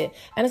offended.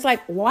 And it's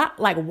like, why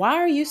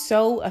are you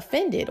so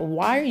offended?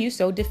 Why are you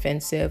so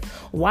defensive?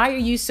 Why are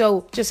you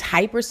so just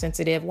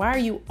hypersensitive? Why are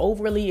you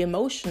overly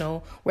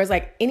emotional? Whereas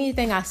like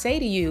anything I say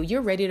to you,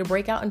 you're ready to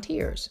break out in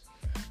tears.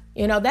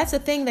 That's a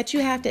thing that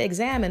you have to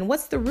examine.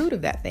 What's the root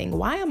of that thing?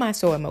 Why am I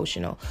so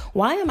emotional?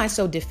 Why am I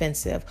so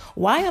defensive?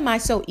 Why am I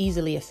so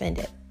easily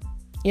offended?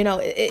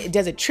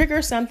 Does it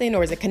trigger something,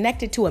 or is it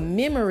connected to a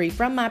memory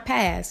from my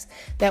past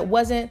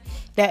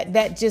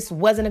that just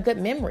wasn't a good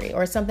memory,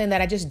 or something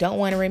that I just don't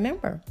want to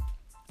remember?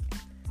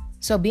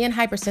 So being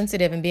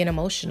hypersensitive and being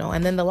emotional.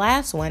 And then the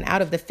last one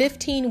out of the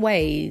 15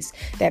 ways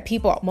that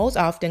people most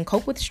often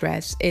cope with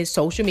stress is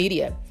social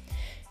media.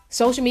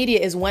 Social media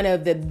is one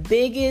of the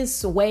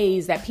biggest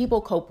ways that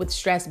people cope with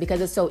stress because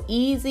it's so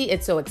easy,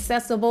 it's so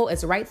accessible,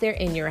 it's right there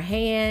in your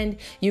hand.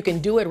 You can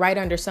do it right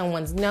under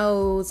someone's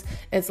nose.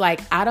 It's like,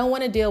 I don't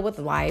want to deal with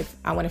life.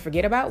 I want to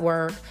forget about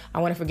work. I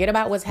want to forget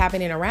about what's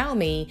happening around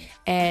me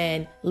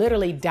and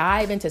literally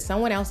dive into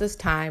someone else's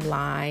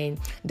timeline,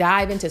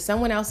 dive into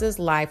someone else's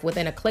life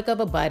within a click of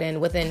a button,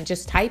 within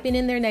just typing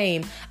in their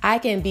name. I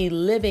can be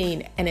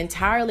living an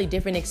entirely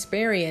different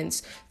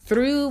experience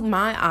through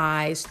my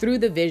eyes, through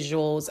the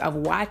visuals of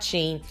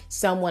watching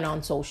someone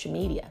on social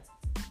media.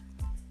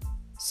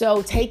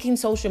 So taking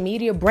social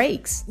media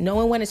breaks,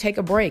 knowing when to take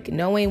a break,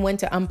 knowing when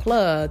to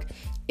unplug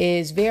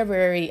is very,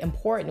 very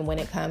important when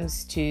it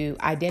comes to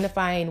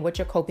identifying what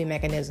your coping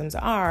mechanisms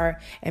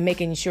are and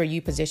making sure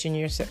you position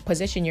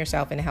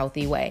yourself in a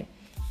healthy way.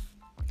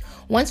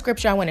 One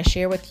scripture I want to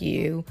share with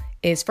you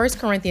is 1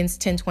 Corinthians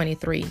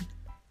 10:23.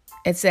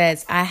 It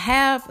says, I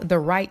have the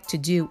right to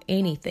do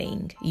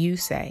anything you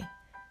say,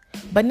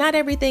 but not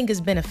everything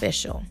is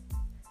beneficial.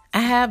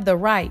 I have the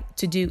right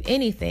to do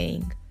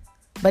anything,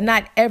 but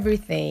not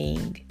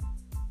everything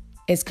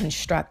is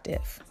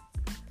constructive.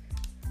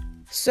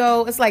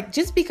 So it's like,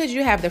 just because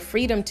you have the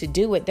freedom to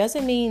do it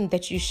doesn't mean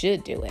that you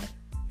should do it.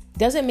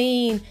 Doesn't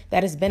mean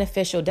that it's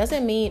beneficial,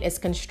 doesn't mean it's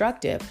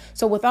constructive.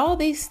 So with all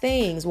these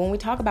things, when we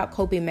talk about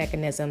coping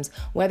mechanisms,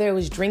 whether it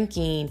was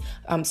drinking,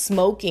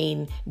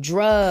 smoking,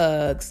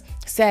 drugs,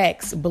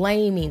 sex,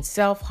 blaming,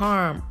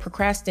 self-harm,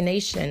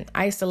 procrastination,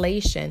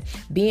 isolation,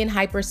 being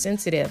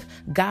hypersensitive,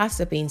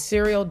 gossiping,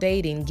 serial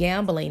dating,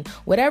 gambling,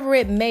 whatever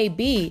it may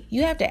be,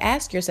 you have to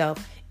ask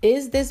yourself,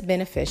 is this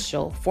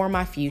beneficial for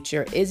my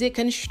future? Is it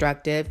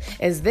constructive?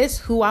 Is this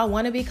who I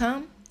want to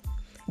become?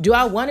 Do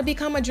I want to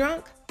become a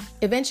drunk?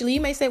 Eventually,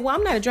 you may say, well,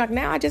 I'm not a drunk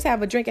now. I just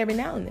have a drink every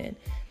now and then.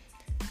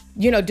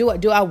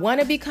 Do I want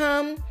to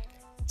become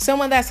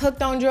someone that's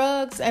hooked on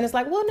drugs? And it's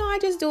like, well, no, I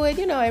just do it,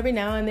 every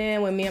now and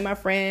then when me and my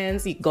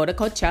friends go to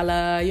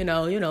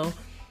Coachella,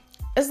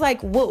 It's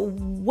like,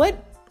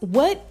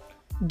 what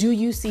do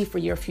you see for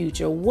your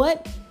future?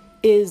 What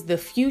is the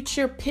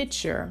future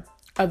picture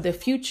of the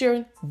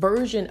future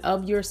version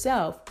of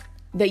yourself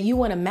that you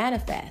want to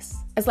manifest?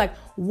 It's like,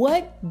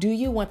 what do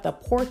you want the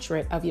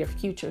portrait of your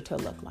future to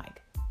look like?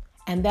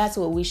 And that's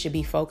what we should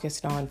be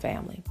focused on,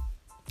 family.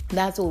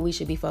 That's what we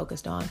should be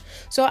focused on.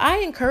 So I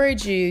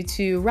encourage you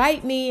to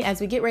write me as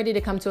we get ready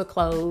to come to a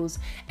close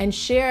and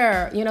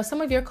share,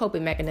 some of your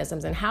coping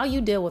mechanisms and how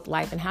you deal with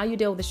life and how you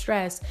deal with the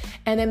stress,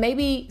 and then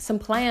maybe some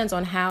plans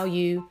on how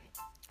you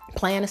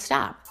plan to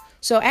stop.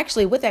 So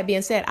actually, with that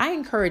being said, I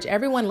encourage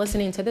everyone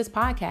listening to this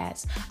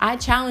podcast, I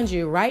challenge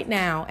you right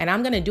now, and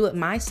I'm going to do it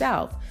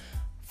myself,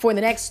 for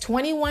the next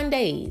 21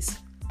 days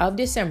of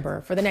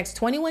December, for the next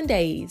 21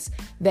 days,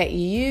 that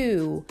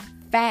you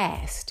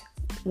fast,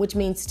 which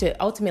means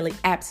to ultimately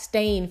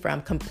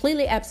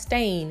completely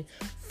abstain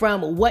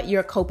from what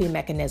your coping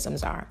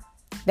mechanisms are.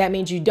 That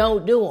means you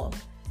don't do them.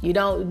 You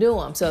don't do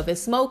them. So if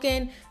it's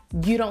smoking,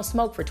 you don't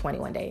smoke for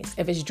 21 days.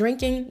 If it's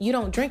drinking, you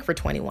don't drink for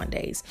 21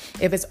 days.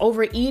 If it's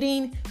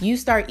overeating, you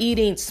start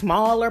eating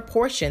smaller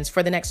portions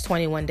for the next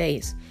 21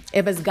 days.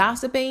 If it's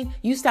gossiping,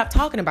 you stop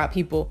talking about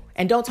people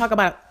and don't talk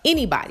about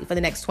anybody for the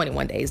next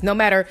 21 days, no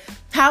matter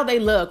how they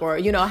look or,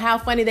 how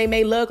funny they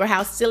may look or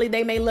how silly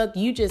they may look.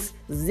 You just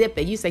zip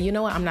it. You say, you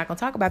know what? I'm not going to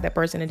talk about that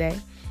person today.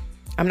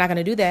 I'm not going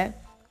to do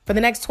that. For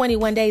the next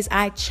 21 days,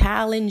 I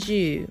challenge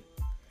you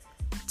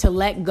to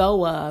let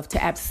go of,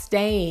 to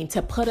abstain,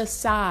 to put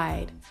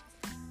aside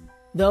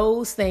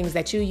those things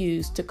that you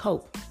use to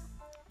cope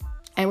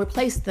and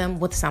replace them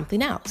with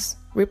something else.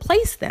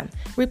 Replace them.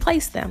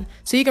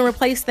 So you can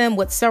replace them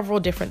with several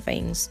different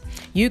things.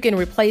 You can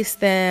replace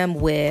them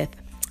with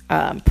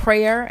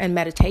prayer and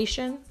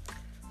meditation.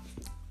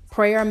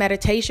 Prayer and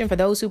meditation, for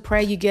those who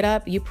pray, you get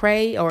up, you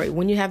pray, or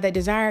when you have that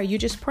desire, you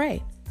just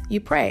pray. You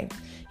pray.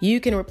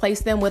 You can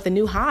replace them with a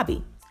new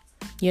hobby.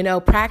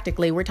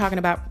 Practically, we're talking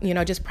about,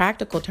 just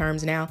practical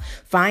terms now.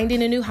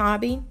 Finding a new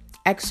hobby,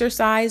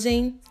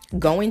 exercising,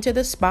 going to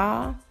the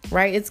spa,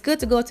 right? It's good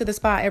to go to the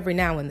spa every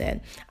now and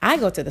then. I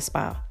go to the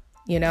spa,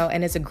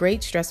 and it's a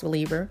great stress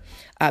reliever.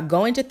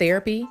 Going to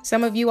therapy.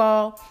 Some of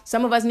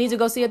us need to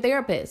go see a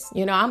therapist.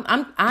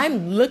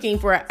 I'm looking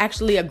for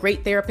actually a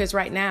great therapist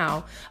right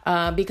now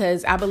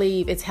because I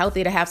believe it's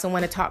healthy to have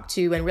someone to talk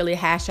to and really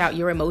hash out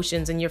your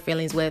emotions and your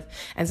feelings with.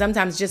 And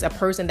sometimes just a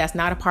person that's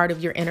not a part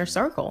of your inner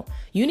circle.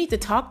 You need to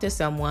talk to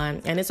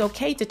someone, and it's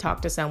okay to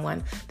talk to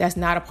someone that's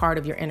not a part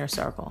of your inner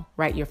circle,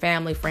 right? Your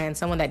family, friend,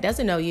 someone that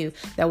doesn't know you,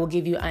 that will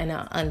give you an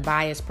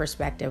unbiased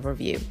perspective or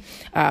view.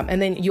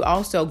 And then you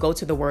also go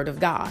to the Word of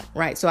God,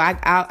 right? So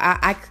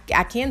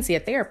I can see a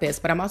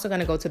therapist, but I'm also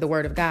going to go to the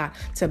Word of God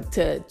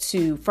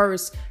to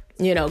first,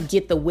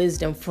 get the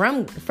wisdom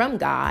from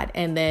God,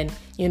 and then,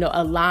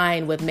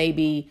 align with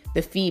maybe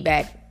the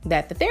feedback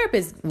that the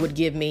therapist would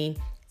give me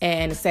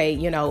and say,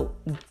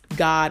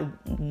 God,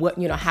 what,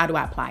 how do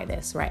I apply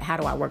this, right? How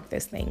do I work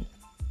this thing?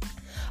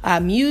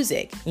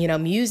 Music,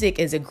 music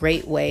is a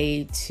great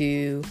way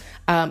to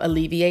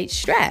alleviate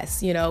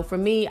stress. For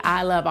me,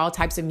 I love all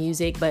types of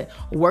music, but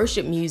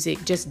worship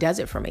music just does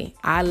it for me.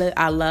 I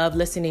love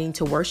listening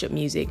to worship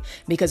music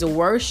because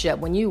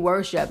when you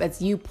worship,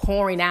 it's you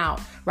pouring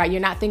out, right?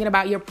 You're not thinking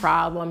about your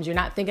problems. You're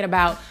not thinking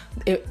about,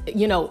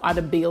 are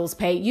the bills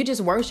paid? You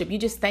just worship. You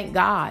just thank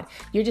God.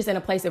 You're just in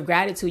a place of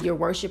gratitude. You're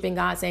worshiping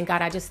God, saying,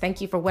 God, I just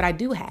thank you for what I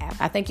do have.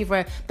 I thank you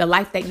for the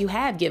life that you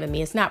have given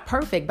me. It's not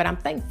perfect, but I'm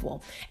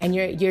thankful. And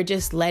you're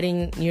just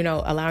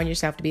allowing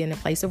yourself to be in a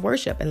place of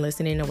worship and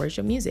listening to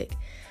worship music.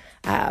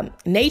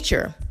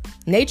 Nature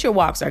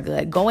walks are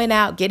good. Going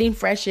out, getting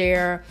fresh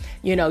air,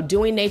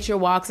 doing nature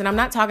walks. And I'm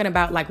not talking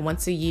about like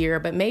once a year,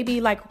 but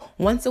maybe like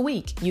once a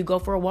week, you go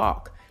for a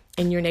walk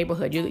in your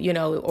neighborhood,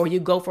 or you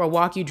go for a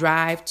walk, you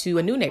drive to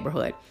a new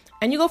neighborhood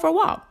and you go for a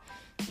walk.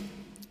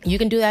 You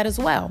can do that as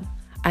well.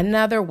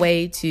 Another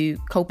way to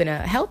cope in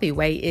a healthy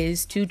way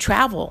is to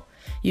travel.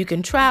 You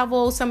can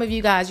travel. Some of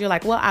you guys, you're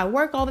like, well, I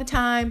work all the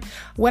time.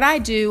 What I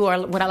do,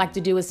 or what I like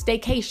to do, is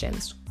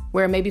staycations,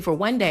 where maybe for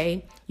one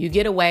day you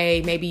get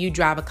away, maybe you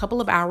drive a couple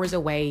of hours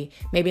away,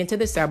 maybe into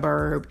the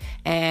suburb,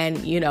 and,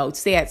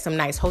 stay at some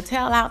nice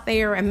hotel out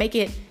there and make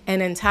it an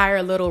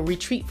entire little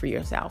retreat for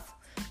yourself.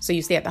 So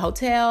you stay at the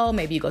hotel,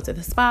 maybe you go to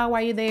the spa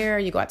while you're there,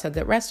 you go out to a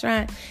good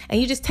restaurant, and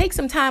you just take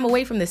some time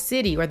away from the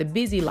city or the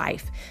busy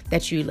life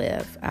that you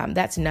live.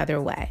 That's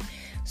another way.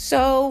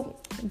 So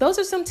those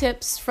are some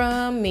tips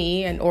from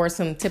me or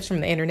some tips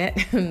from the internet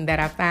that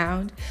I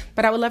found,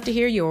 but I would love to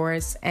hear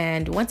yours.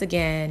 And once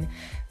again,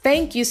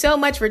 thank you so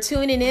much for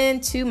tuning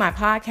in to my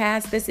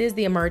podcast. This is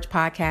the Emerge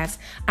Podcast.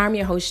 I'm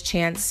your host,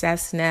 Chance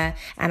Cessna,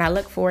 and I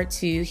look forward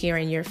to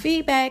hearing your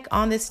feedback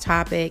on this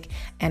topic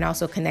and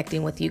also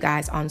connecting with you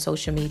guys on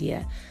social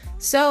media.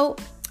 So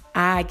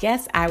I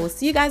guess I will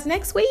see you guys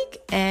next week,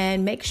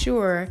 and make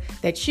sure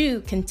that you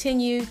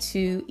continue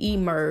to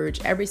emerge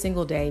every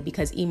single day,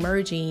 because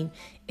emerging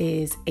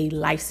is a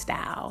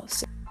lifestyle.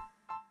 So